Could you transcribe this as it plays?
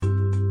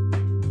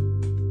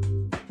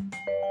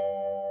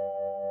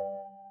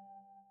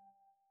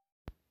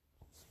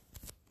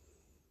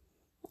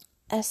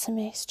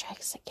SMA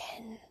Strikes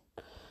Again.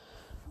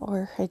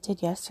 Or it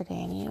did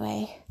yesterday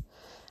anyway.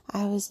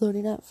 I was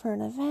loading up for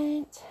an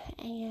event,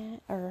 I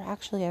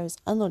was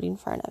unloading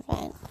for an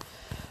event.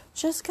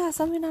 Just got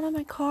something out of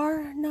my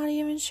car, not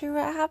even sure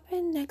what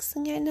happened. Next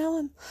thing I know,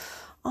 I'm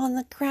on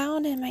the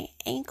ground and my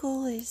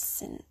ankle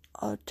is in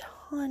a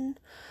ton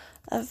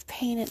of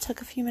pain. It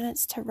took a few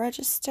minutes to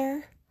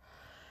register.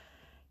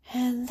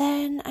 And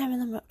then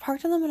I'm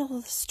parked in the middle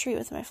of the street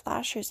with my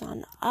flashers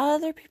on.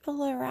 Other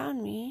people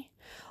around me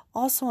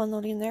also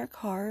unloading their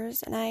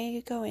cars, and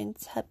I go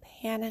into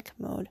panic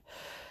mode.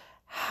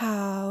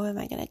 How am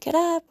I going to get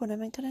up? What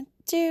am I going to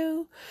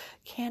do?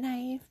 Can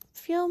I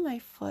feel my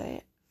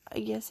foot?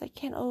 Yes, I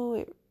can.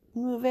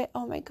 Move it.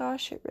 Oh my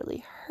gosh, it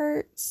really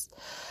hurts.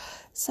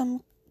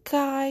 Some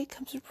guy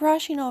comes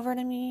rushing over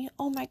to me.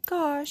 Oh my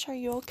gosh, are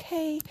you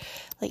okay?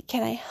 Like,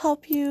 can I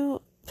help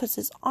you? Puts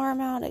his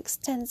arm out,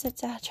 extends it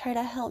to try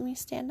to help me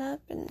stand up,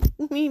 and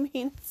me being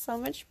in so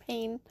much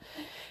pain.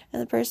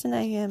 And the person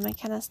I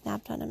kind of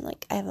snapped on him,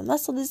 like, I have a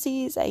muscle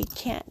disease. I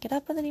can't get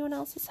up with anyone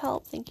else's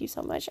help. Thank you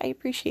so much. I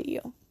appreciate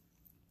you.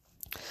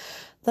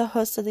 The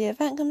host of the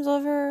event comes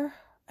over.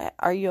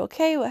 Are you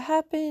okay? What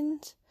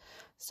happened?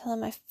 I was telling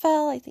him I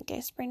fell. I think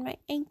I sprained my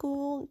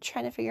ankle.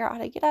 Trying to figure out how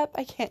to get up.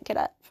 I can't get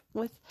up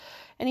with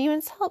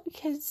anyone's help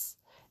because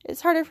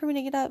it's harder for me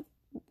to get up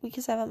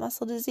because I have a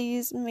muscle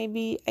disease.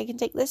 Maybe I can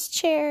take this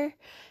chair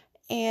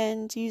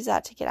and use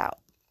that to get out.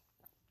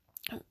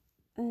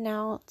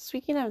 Now,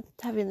 speaking of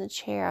having the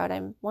chair out,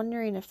 I'm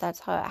wondering if that's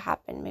how it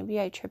happened. Maybe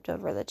I tripped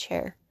over the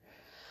chair.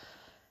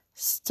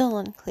 Still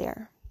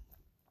unclear.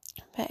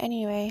 But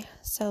anyway,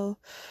 so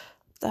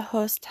the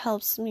host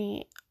helps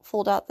me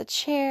fold out the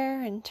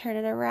chair and turn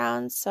it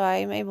around so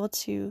I'm able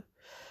to,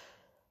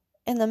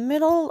 in the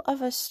middle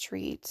of a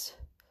street,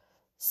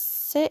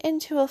 sit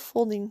into a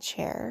folding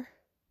chair,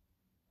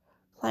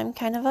 climb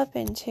kind of up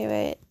into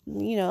it,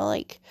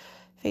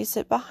 face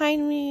it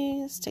behind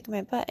me, stick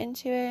my butt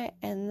into it,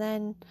 and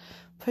then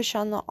push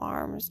on the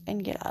arms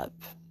and get up.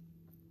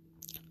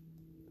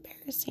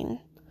 Embarrassing.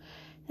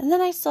 And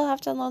then I still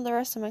have to unload the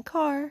rest of my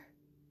car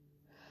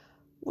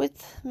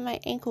with my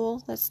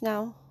ankle that's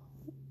now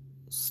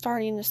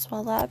starting to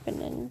swell up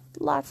and in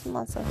lots and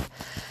lots of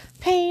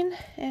pain.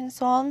 And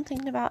so all I'm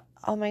thinking about,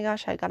 oh my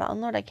gosh, I gotta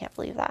unload. I can't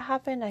believe that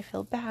happened. I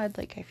feel bad.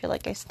 I feel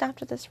like I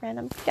snapped at this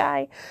random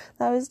guy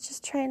that was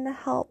just trying to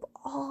help.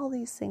 All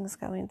these things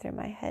going through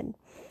my head.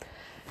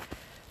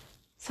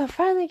 So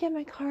finally get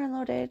my car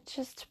unloaded,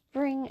 just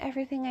bring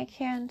everything I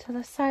can to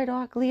the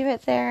sidewalk, leave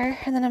it there,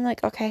 and then I'm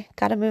like, okay,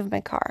 gotta move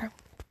my car.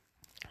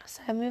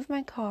 So I move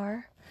my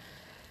car,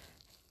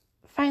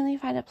 finally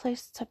find a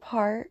place to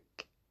park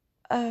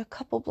a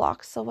couple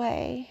blocks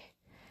away,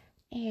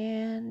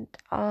 and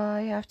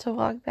I have to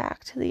walk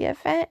back to the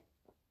event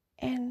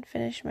and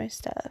finish my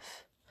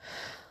stuff.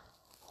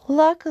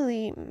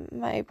 Luckily,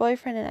 my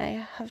boyfriend and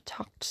I have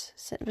talked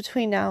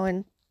between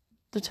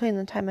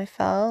the time I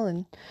fell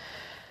and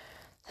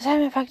the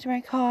time I packed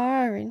my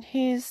car, and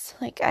he's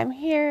like, I'm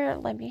here,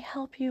 let me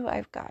help you,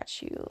 I've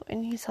got you,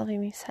 and he's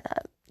helping me set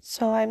up.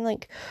 So I'm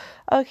like,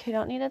 okay,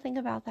 don't need to think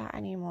about that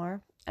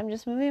anymore. I'm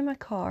just moving my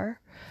car,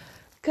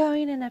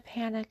 going in a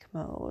panic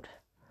mode.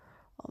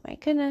 Oh my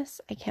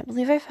goodness, I can't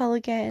believe I fell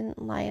again.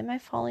 Why am I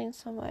falling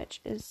so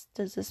much?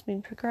 Does this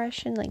mean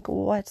progression? Like,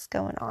 what's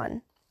going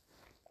on?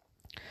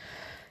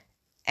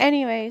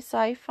 Anyway, so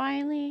I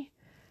finally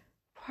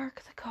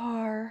park the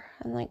car.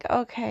 I'm like,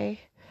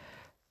 okay,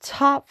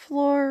 top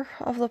floor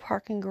of the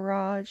parking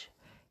garage.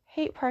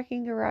 Hate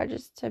parking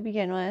garages to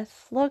begin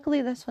with.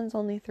 Luckily, this one's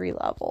only 3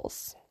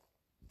 levels.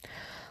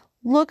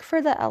 Look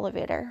for the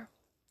elevator.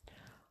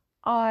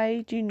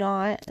 I do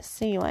not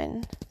see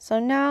one. So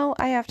now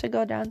I have to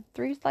go down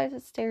 3 flights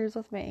of stairs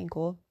with my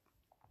ankle.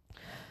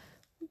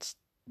 It's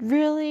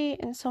really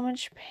in so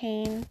much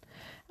pain.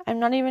 I'm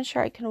not even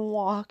sure I can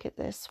walk at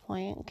this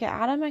point. Get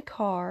out of my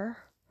car.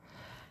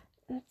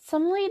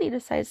 Some lady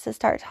decides to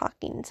start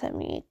talking to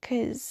me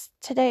because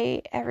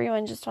today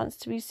everyone just wants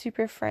to be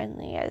super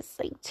friendly as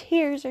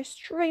tears are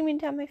streaming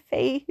down my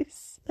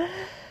face.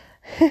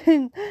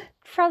 And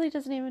probably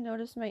doesn't even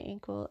notice my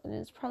ankle and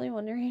is probably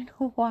wondering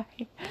why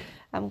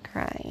I'm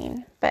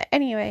crying. But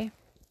anyway,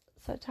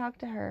 so talk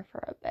to her for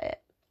a bit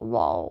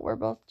while we're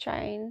both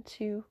trying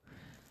to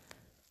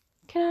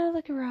get out of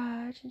the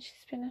garage, and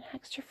she's been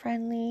extra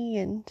friendly,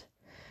 and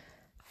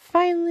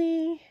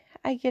finally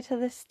I get to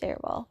the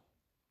stairwell.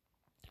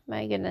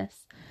 My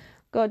goodness.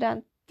 Go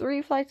down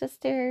 3 flights of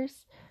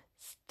stairs,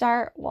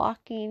 start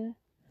walking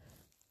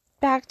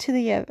back to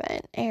the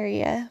event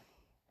area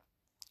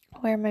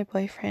where my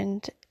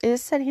boyfriend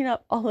is setting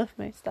up all of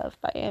my stuff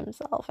by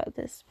himself at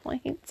this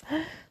point.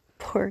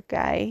 Poor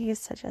guy, he's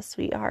such a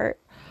sweetheart.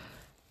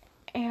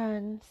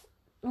 And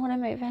one of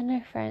my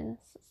vendor friends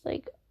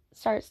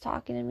starts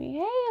talking to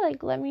me. Hey,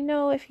 let me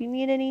know if you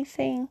need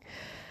anything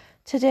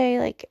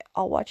today.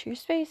 I'll watch your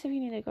space if you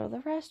need to go to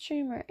the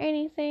restroom or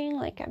anything.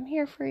 I'm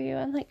here for you.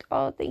 I'm like,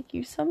 oh, thank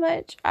you so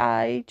much.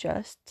 I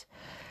just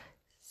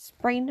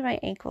sprained my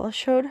ankle.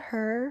 Showed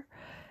her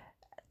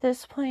at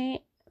this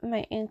point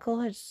my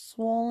ankle had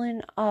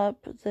swollen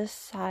up the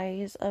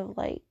size of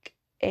like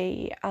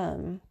a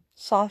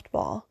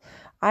softball.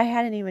 I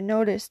hadn't even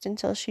noticed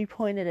until she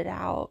pointed it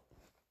out.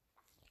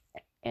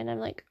 And I'm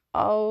like,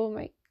 oh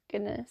my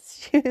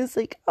goodness. She was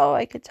like, oh,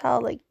 I could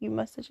tell, like, you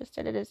must have just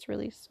said it is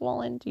really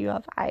swollen. Do you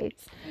have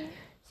ice? I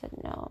said,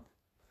 no.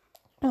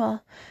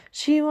 Well,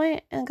 she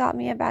went and got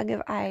me a bag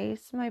of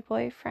ice. My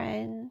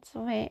boyfriend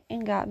went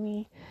and got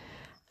me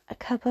a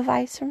cup of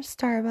ice from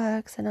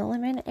Starbucks and a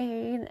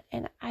lemonade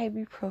and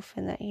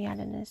ibuprofen that he had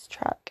in his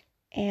truck.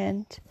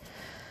 And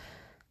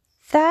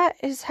that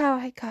is how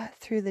I got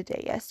through the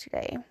day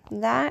yesterday.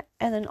 That,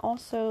 and then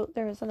also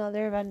there was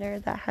another vendor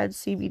that had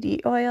CBD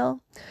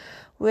oil,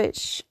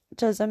 which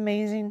does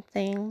amazing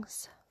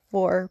things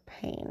for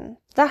pain.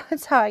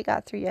 That's how I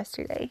got through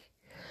yesterday.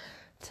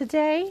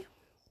 Today,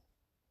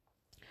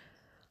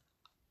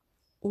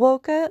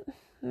 woke up,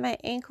 my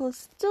ankle is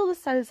still the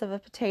size of a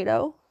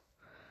potato.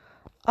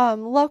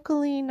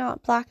 Luckily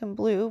not black and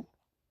blue,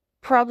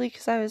 probably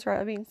because I was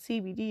rubbing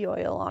CBD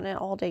oil on it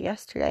all day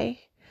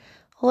yesterday.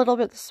 A little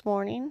bit this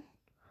morning.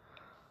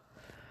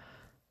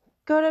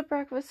 Go to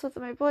breakfast with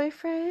my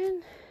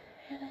boyfriend,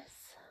 and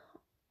it's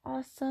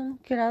awesome.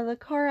 Get out of the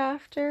car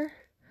after.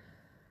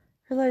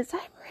 Realize I'm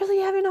really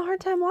having a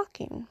hard time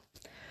walking.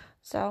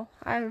 So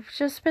I've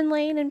just been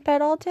laying in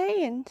bed all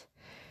day, and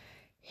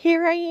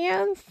here I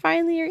am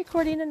finally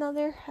recording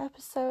another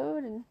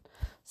episode, and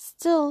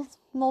still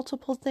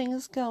multiple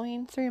things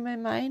going through my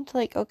mind.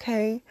 Like,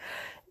 okay,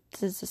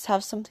 does this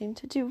have something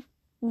to do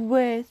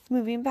with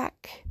moving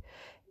back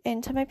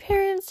into my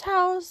parents'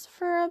 house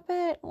for a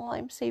bit while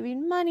I'm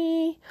saving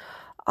money?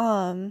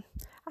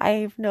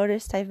 I've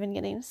noticed I've been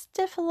getting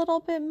stiff a little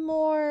bit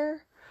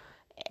more.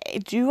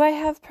 Do I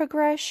have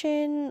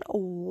progression?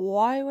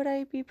 Why would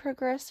I be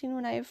progressing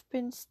when I've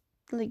been,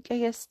 like, I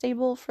guess,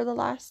 stable for the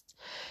last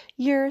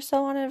year or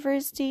so on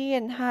adversity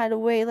and had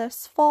way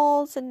less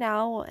falls, and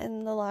now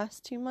in the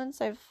last 2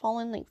 months I've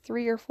fallen like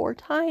 3 or 4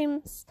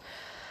 times.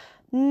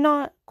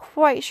 Not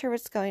quite sure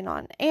what's going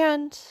on.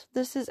 And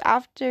this is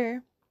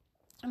after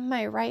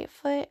my right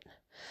foot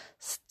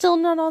still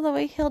not all the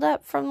way healed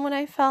up from when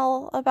I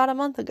fell about a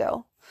month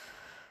ago.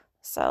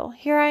 So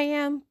here I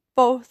am,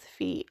 both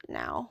feet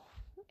now,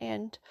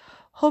 and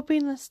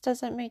hoping this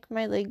doesn't make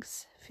my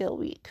legs feel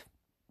weak.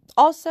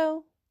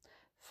 Also,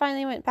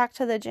 finally went back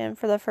to the gym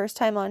for the first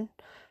time on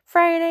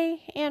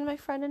Friday, and my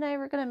friend and I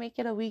were going to make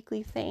it a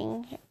weekly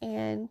thing,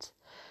 and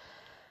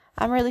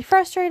I'm really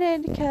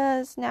frustrated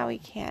because now we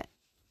can't.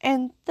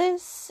 And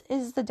this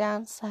is the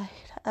downside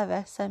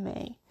of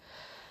SMA,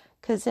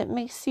 because it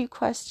makes you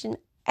question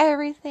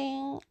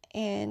everything,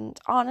 and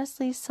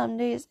honestly, some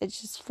days it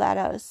just flat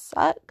out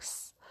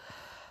sucks.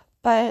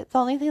 But the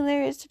only thing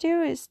there is to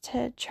do is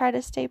to try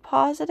to stay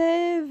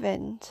positive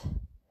and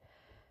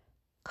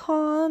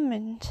calm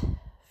and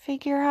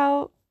figure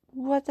out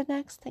what the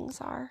next things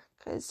are.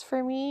 Because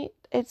for me,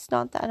 it's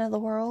not the end of the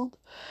world.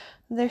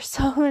 There's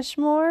so much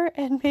more,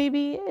 and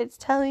maybe it's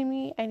telling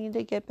me I need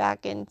to get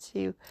back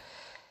into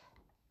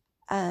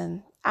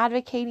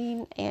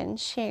advocating and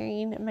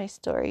sharing my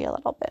story a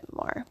little bit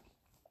more.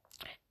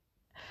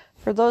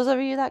 For those of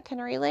you that can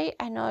relate,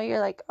 I know you're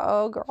like,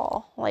 oh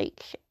girl,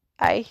 like,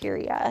 I hear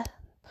ya.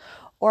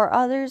 Or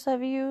others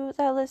of you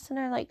that listen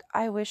are like,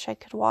 I wish I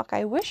could walk,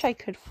 I wish I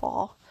could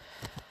fall.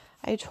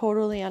 I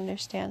totally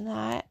understand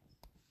that.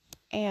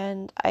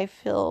 And I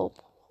feel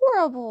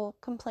horrible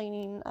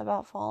complaining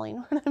about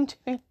falling when I'm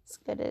doing as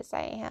good as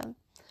I am.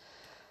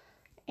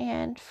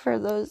 And for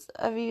those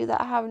of you that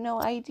have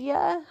no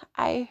idea,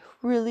 I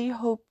really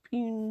hope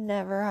you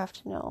never have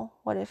to know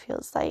what it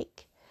feels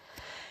like.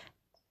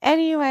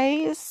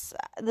 Anyways,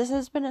 this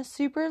has been a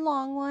super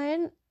long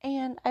one,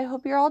 and I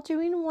hope you're all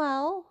doing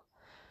well.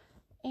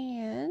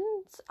 And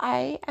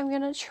I am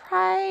going to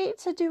try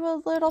to do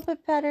a little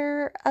bit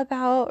better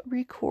about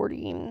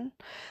recording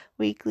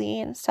weekly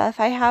and stuff.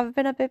 I have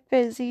been a bit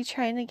busy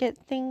trying to get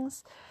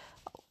things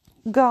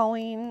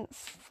going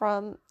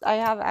I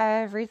have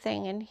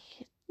everything in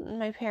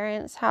my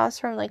parents' house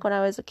from like when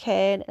I was a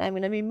kid, and I'm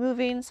going to be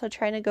moving, so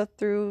trying to go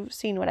through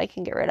seeing what I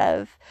can get rid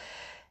of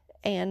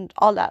and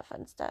all that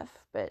fun stuff.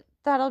 But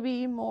that'll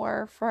be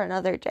more for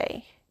another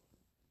day.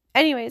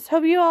 Anyways,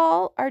 hope you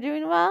all are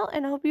doing well,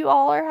 and hope you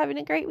all are having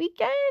a great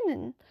weekend,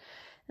 and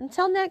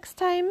until next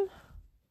time.